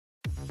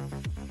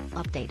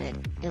Updated,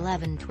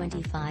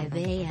 11:25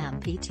 a.m.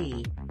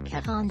 PT,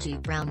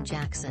 Ketanji Brown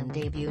Jackson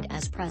debuted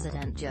as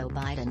President Joe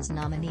Biden's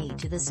nominee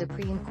to the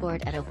Supreme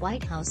Court at a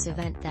White House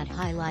event that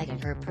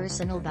highlighted her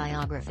personal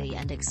biography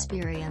and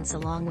experience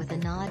along with a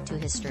nod to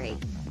history.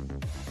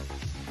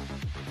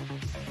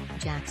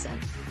 Jackson,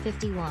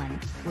 51,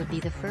 would be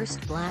the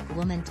first black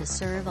woman to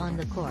serve on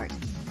the court.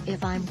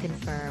 If I'm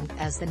confirmed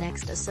as the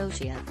next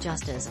Associate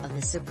Justice of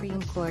the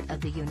Supreme Court of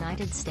the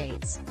United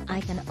States, I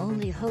can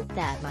only hope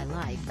that my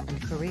life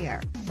and career,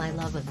 my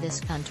love of this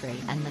country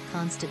and the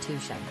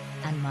Constitution,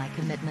 and my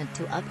commitment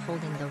to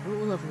upholding the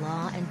rule of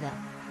law and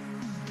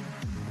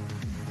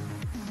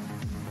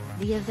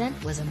The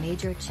event was a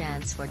major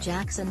chance for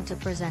Jackson to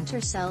present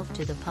herself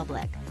to the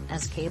public,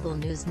 as cable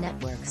news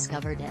networks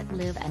covered it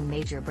live and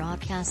major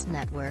broadcast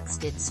networks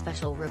did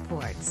special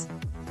reports.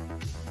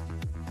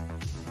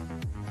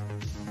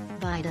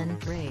 Biden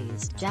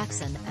praised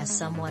Jackson as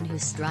someone who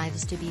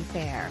strives to be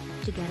fair,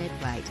 to get it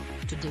right,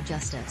 to do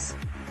justice.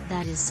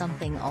 That is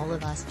something all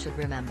of us should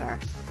remember.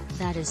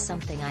 That is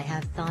something I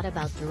have thought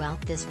about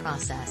throughout this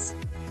process.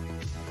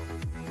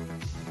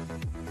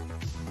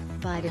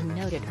 Biden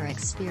noted her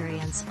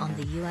experience on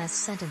the U.S.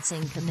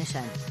 Sentencing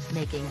Commission,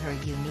 making her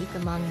unique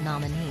among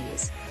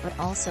nominees, but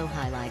also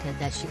highlighted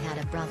that she had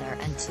a brother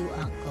and two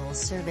uncles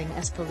serving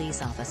as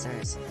police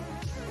officers.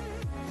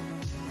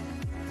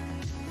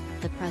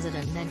 The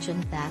president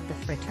mentioned that the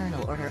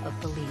Fraternal Order of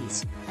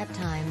Police, at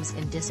times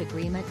in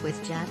disagreement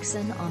with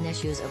Jackson on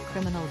issues of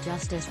criminal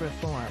justice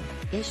reform,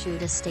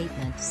 issued a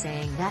statement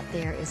saying that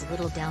there is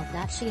little doubt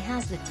that she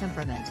has the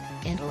temperament,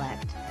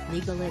 intellect,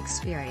 legal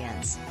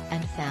experience,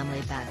 and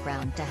family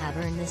background to have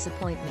earned this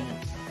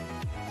appointment.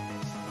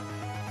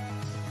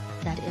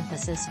 That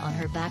emphasis on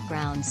her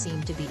background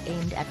seemed to be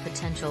aimed at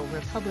potential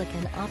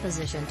Republican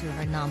opposition to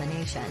her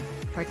nomination,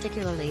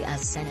 particularly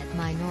as Senate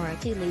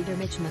Minority Leader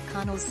Mitch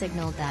McConnell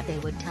signaled that they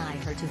would tie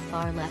her to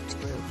far-left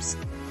groups.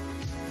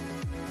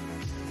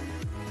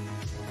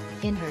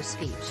 In her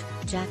speech,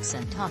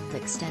 Jackson talked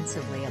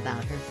extensively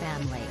about her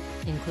family,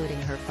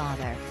 including her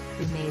father,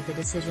 who made the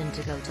decision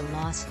to go to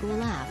law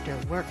school after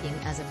working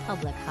as a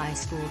public high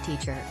school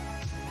teacher.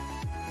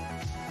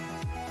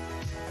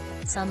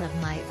 Some of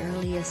my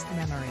earliest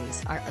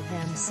memories are of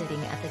him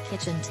sitting at the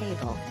kitchen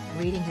table,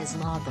 reading his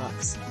law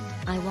books.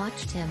 I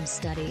watched him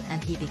study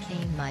and he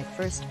became my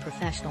first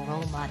professional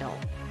role model.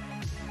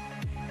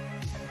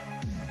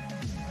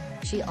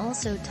 She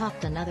also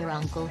talked another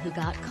uncle who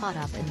got caught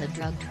up in the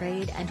drug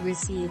trade and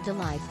received a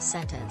life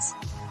sentence.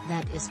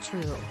 That is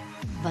true.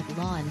 But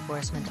law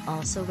enforcement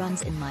also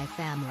runs in my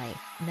family,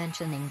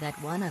 mentioning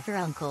that one of her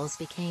uncles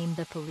became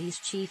the police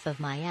chief of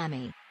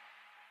Miami.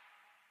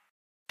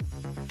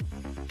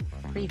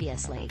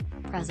 Previously,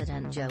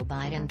 President Joe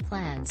Biden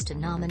plans to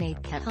nominate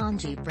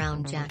Ketanji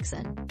Brown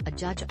Jackson, a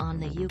judge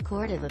on the U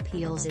Court of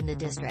Appeals in the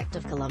District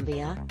of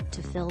Columbia,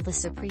 to fill the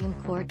Supreme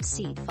Court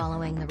seat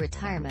following the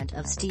retirement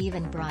of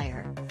Stephen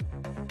Breyer.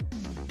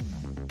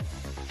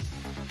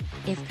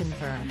 If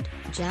confirmed,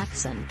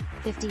 Jackson,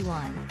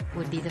 51,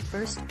 would be the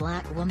first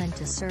black woman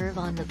to serve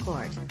on the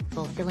court,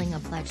 fulfilling a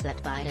pledge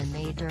that Biden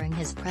made during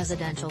his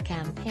presidential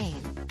campaign.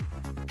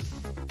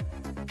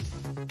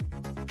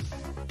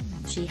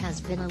 She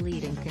has been a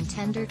leading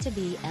contender to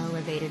be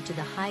elevated to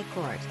the High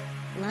Court.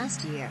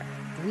 Last year,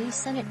 3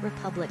 Senate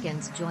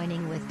Republicans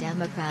joining with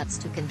Democrats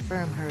to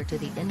confirm her to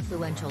the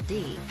influential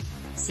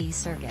D.C.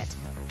 Circuit.